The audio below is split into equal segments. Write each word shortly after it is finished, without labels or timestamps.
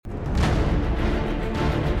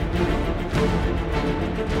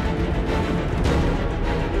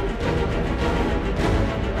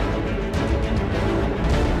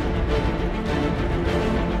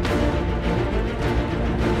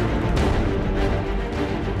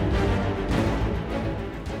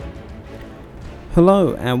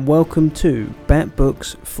Hello and welcome to Bat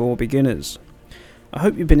Books for Beginners. I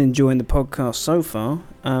hope you've been enjoying the podcast so far.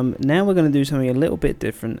 Now we're going to do something a little bit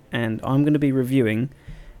different, and I'm going to be reviewing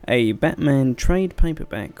a Batman trade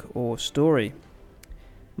paperback or story.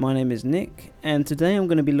 My name is Nick, and today I'm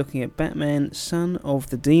going to be looking at Batman Son of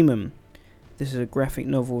the Demon. This is a graphic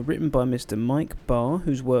novel written by Mr. Mike Barr,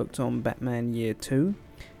 who's worked on Batman Year 2,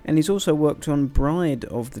 and he's also worked on Bride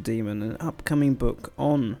of the Demon, an upcoming book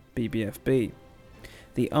on BBFB.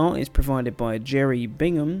 The art is provided by Jerry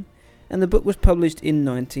Bingham, and the book was published in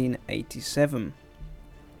 1987.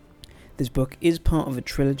 This book is part of a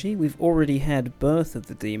trilogy. We've already had Birth of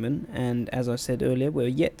the Demon, and as I said earlier, we're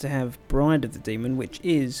yet to have Bride of the Demon, which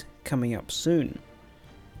is coming up soon.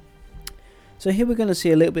 So here we're going to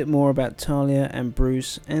see a little bit more about Talia and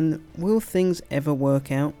Bruce, and will things ever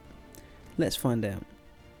work out? Let's find out.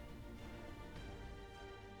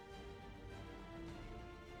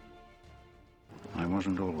 I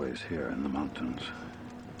wasn't always here in the mountains.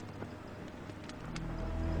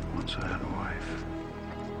 Once I had a wife.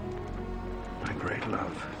 My great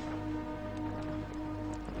love.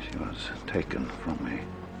 She was taken from me.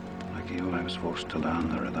 Like you, I was forced to learn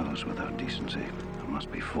there are those without decency who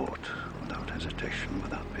must be fought without hesitation,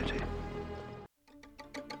 without pity.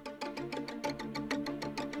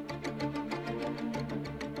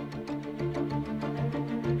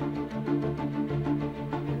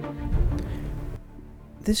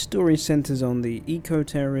 This story centers on the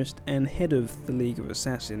eco-terrorist and head of the League of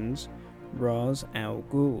Assassins, Ra's al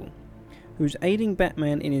Ghul, who's aiding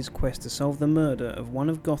Batman in his quest to solve the murder of one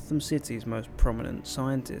of Gotham City's most prominent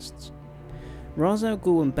scientists. Ra's al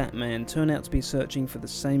Ghul and Batman turn out to be searching for the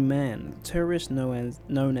same man, the terrorist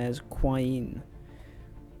known as Quine.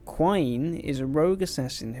 Quine is a rogue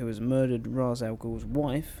assassin who has murdered Ra's al Ghul's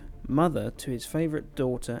wife, mother to his favourite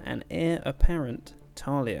daughter and heir apparent,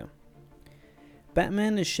 Talia.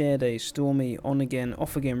 Batman has shared a stormy on-again,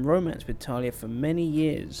 off-again romance with Talia for many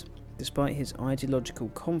years, despite his ideological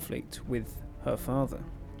conflict with her father.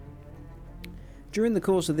 During the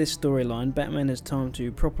course of this storyline, Batman has time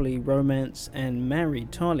to properly romance and marry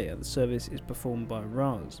Talia. The service is performed by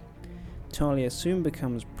Ra's. Talia soon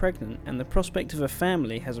becomes pregnant, and the prospect of a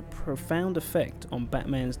family has a profound effect on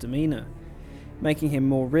Batman's demeanour, making him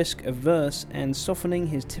more risk-averse and softening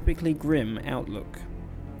his typically grim outlook.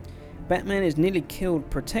 Batman is nearly killed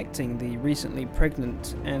protecting the recently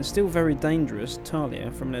pregnant and still very dangerous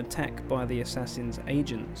Talia from an attack by the assassin's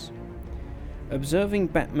agents. Observing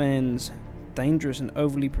Batman's dangerous and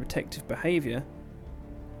overly protective behaviour,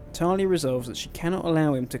 Talia resolves that she cannot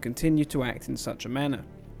allow him to continue to act in such a manner,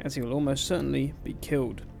 as he will almost certainly be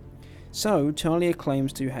killed. So, Talia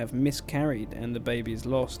claims to have miscarried and the baby is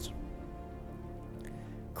lost.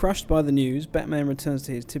 Crushed by the news, Batman returns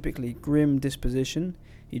to his typically grim disposition.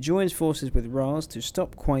 He joins forces with Ra's to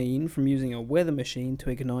stop Quine from using a weather machine to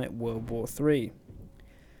ignite World War III.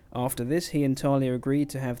 After this, he and Talia agree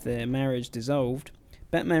to have their marriage dissolved.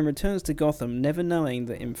 Batman returns to Gotham, never knowing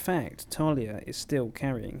that in fact Talia is still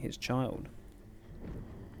carrying his child.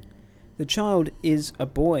 The child is a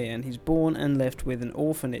boy, and he's born and left with an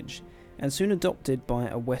orphanage, and soon adopted by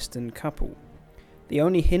a Western couple. The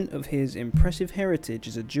only hint of his impressive heritage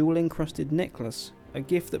is a jewel-encrusted necklace, a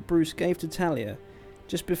gift that Bruce gave to Talia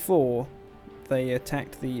just before they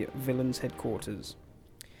attacked the villain's headquarters.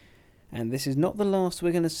 And this is not the last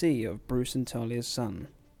we're going to see of Bruce and Talia's son.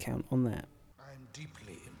 Count on that. I'm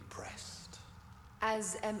deeply impressed.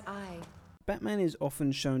 As am I. Batman is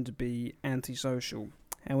often shown to be antisocial.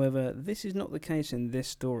 However, this is not the case in this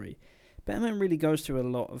story. Batman really goes through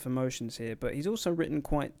a lot of emotions here, but he's also written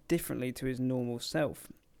quite differently to his normal self.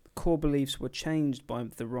 Core beliefs were changed by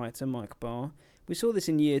the writer Mike Barr. We saw this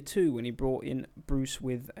in Year 2 when he brought in Bruce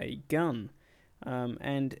with a gun.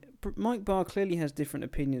 Mike Barr clearly has different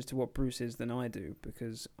opinions to what Bruce is than I do,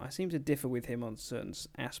 because I seem to differ with him on certain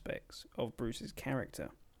aspects of Bruce's character.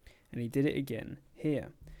 And he did it again here.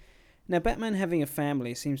 Now, Batman having a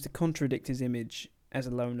family seems to contradict his image as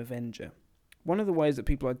a lone avenger. One of the ways that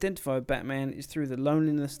people identify with Batman is through the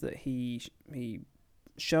loneliness that he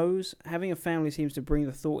shows. Having a family seems to bring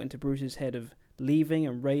the thought into Bruce's head of leaving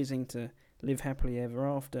and raising to live happily ever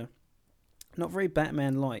after. Not very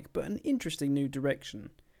Batman-like, but an interesting new direction.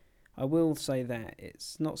 I will say that.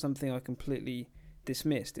 It's not something I completely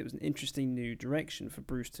dismissed. It was an interesting new direction for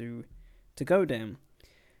Bruce to go down.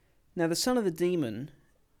 Now, the son of the demon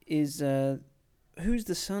is... who's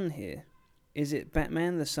the son here? Is it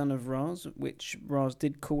Batman, the son of Ra's, which Ra's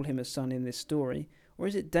did call him a son in this story? Or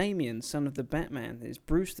is it Damian, son of the Batman? Is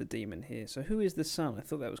Bruce the demon here? So who is the son? I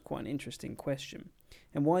thought that was quite an interesting question.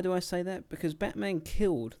 And why do I say that? Because Batman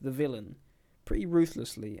killed the villain pretty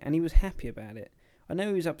ruthlessly, and he was happy about it. I know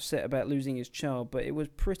he was upset about losing his child, but it was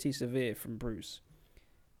pretty severe from Bruce.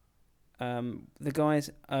 The guys,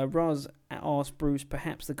 Raz asked Bruce,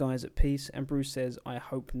 perhaps the guy's at peace, and Bruce says, I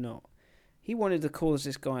hope not. He wanted to cause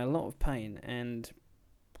this guy a lot of pain, and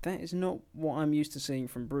that is not what I'm used to seeing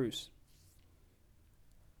from Bruce.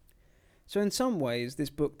 So in some ways, this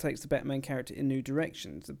book takes the Batman character in new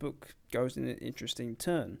directions. The book goes in an interesting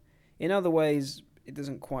turn. In other ways, it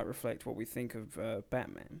doesn't quite reflect what we think of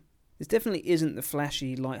Batman. This definitely isn't the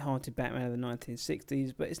flashy, light-hearted Batman of the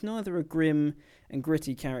 1960s, but it's neither a grim and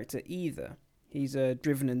gritty character either. He's a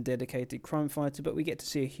driven and dedicated crime fighter, but we get to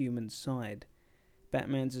see a human side.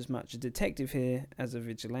 Batman's as much a detective here as a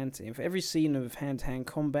vigilante, and for every scene of hand-to-hand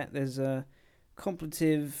combat, there's a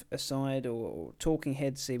contemplative aside or talking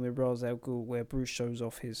head scene with Ra's al Ghul where Bruce shows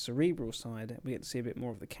off his cerebral side. We get to see a bit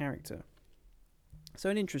more of the character. So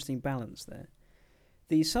an interesting balance there.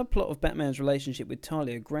 The subplot of Batman's relationship with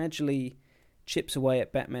Talia gradually chips away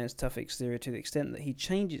at Batman's tough exterior to the extent that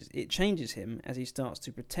it changes him as he starts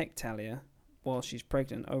to protect Talia while she's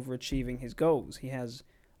pregnant over achieving his goals. He has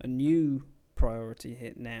a new priority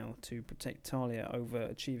hit now to protect Talia over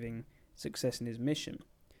achieving success in his mission.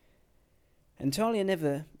 And Talia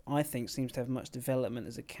never, I think, seems to have much development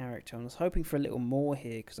as a character. I was hoping for a little more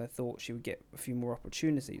here because I thought she would get a few more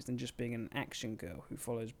opportunities than just being an action girl who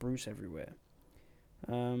follows Bruce everywhere.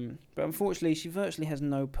 But unfortunately, she virtually has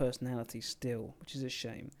no personality still, which is a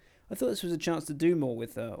shame. I thought this was a chance to do more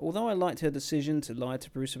with her. Although I liked her decision to lie to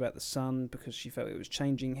Bruce about the sun because she felt it was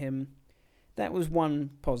changing him, that was one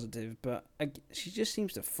positive, but she just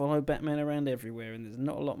seems to follow Batman around everywhere, and there's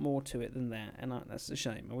not a lot more to it than that, and that's a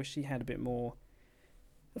shame. I wish she had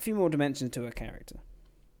a few more dimensions to her character.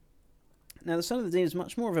 Now, The Son of the Demon is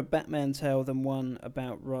much more of a Batman tale than one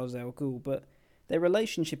about Ra's al Ghul, but their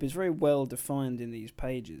relationship is very well defined in these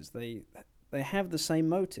pages. They have the same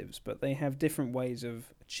motives, but they have different ways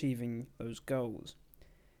of achieving those goals.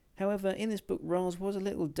 However, in this book, Ra's was a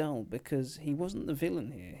little dull because he wasn't the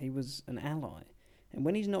villain here. He was an ally. And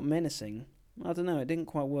when he's not menacing, I don't know, it didn't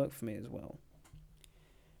quite work for me as well.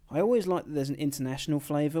 I always like that there's an international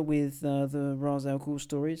flavour with the Ra's al Ghul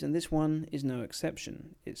stories, and this one is no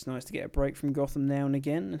exception. It's nice to get a break from Gotham now and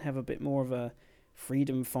again and have a bit more of a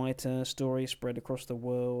freedom fighter story spread across the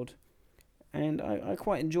world. And I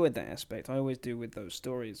quite enjoyed that aspect. I always do with those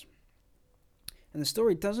stories. And the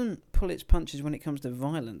story doesn't pull its punches when it comes to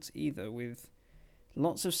violence either, with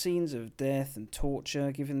lots of scenes of death and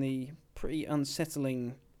torture, giving the pretty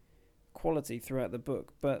unsettling quality throughout the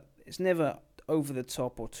book. But it's never over the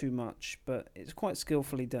top or too much, but it's quite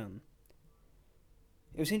skillfully done.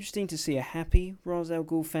 It was interesting to see a happy Ra's al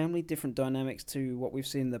Ghul family, different dynamics to what we've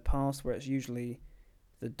seen in the past, where it's usually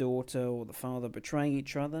the daughter or the father betraying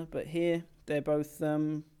each other. But here, they're both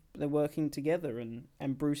they're working together,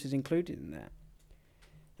 and Bruce is included in that.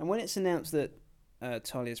 And when it's announced that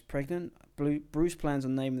Talia's pregnant, Bruce plans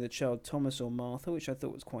on naming the child Thomas or Martha, which I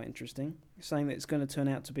thought was quite interesting, saying that it's going to turn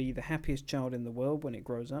out to be the happiest child in the world when it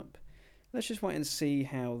grows up. Let's just wait and see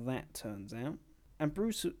how that turns out. And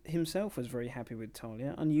Bruce himself was very happy with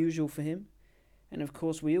Talia, unusual for him. And of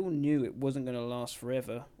course, we all knew it wasn't going to last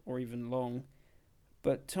forever, or even long.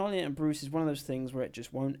 But Talia and Bruce is one of those things where it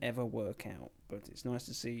just won't ever work out. But it's nice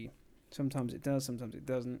to see. Sometimes it does, sometimes it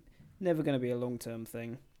doesn't. Never going to be a long-term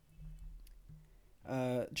thing.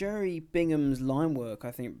 Jerry Bingham's line work,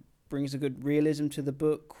 I think, brings a good realism to the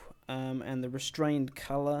book, and the restrained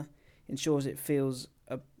colour ensures it feels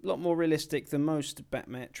a lot more realistic than most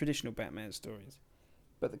traditional Batman stories.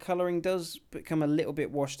 But the colouring does become a little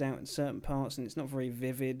bit washed out in certain parts, and it's not very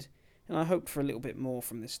vivid, and I hoped for a little bit more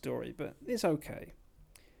from this story, but it's okay.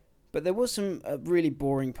 But there was a really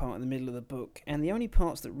boring part in the middle of the book, and the only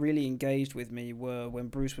parts that really engaged with me were when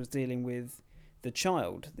Bruce was dealing with the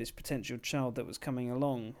child, this potential child that was coming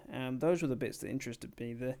along. Those were the bits that interested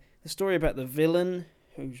me. The story about the villain,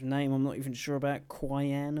 whose name I'm not even sure about,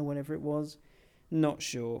 Quayan or whatever it was, not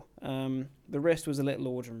sure. The rest was a little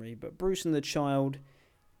ordinary, but Bruce and the child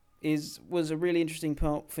was a really interesting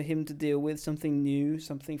part for him to deal with, something new,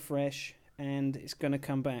 something fresh, and it's going to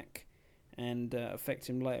come back and affect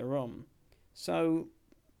him later on. So,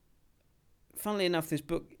 funnily enough, this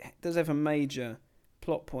book does have a major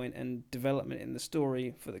plot point and development in the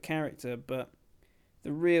story for the character, but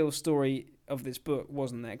the real story of this book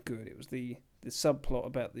wasn't that good. It was the subplot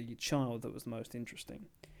about the child that was the most interesting.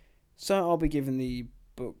 So I'll be giving the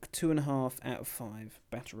book 2.5 out of 5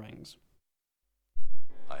 Batarangs.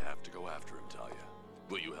 I have to go after him, Talia.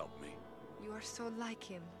 Will you help me? You are so like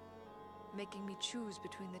him, making me choose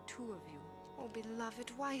between the two of you. Oh,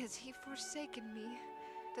 beloved, why has he forsaken me?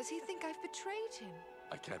 Does he think I've betrayed him?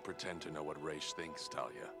 I can't pretend to know what Raish thinks,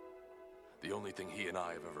 Talia. The only thing he and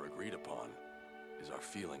I have ever agreed upon is our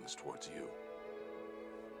feelings towards you.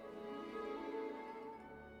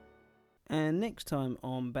 And next time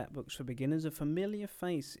on Bat Books for Beginners, a familiar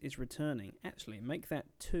face is returning. Actually, make that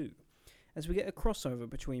 2. As we get a crossover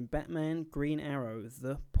between Batman, Green Arrow,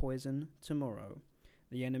 The Poison Tomorrow.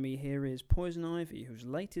 The enemy here is Poison Ivy, whose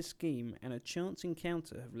latest scheme and a chance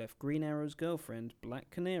encounter have left Green Arrow's girlfriend, Black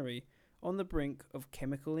Canary, on the brink of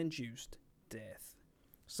chemical-induced death.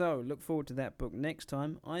 So, look forward to that book next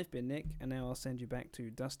time. I've been Nick, and now I'll send you back to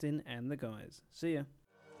Dustin and the guys. See ya.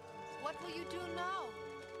 What will you do now?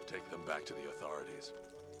 Take them back to the authorities.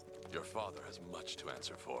 Your father has much to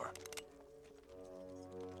answer for.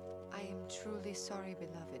 I am truly sorry,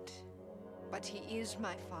 beloved, but he is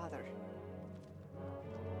my father.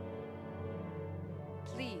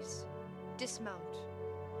 Please, dismount.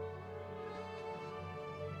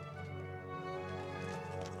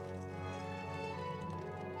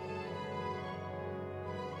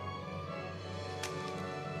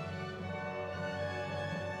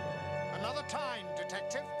 Another time,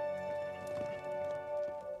 detective.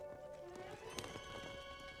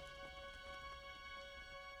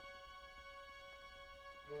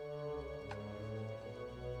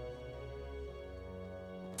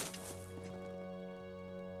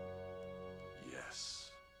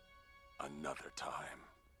 Yes, another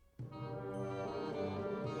time.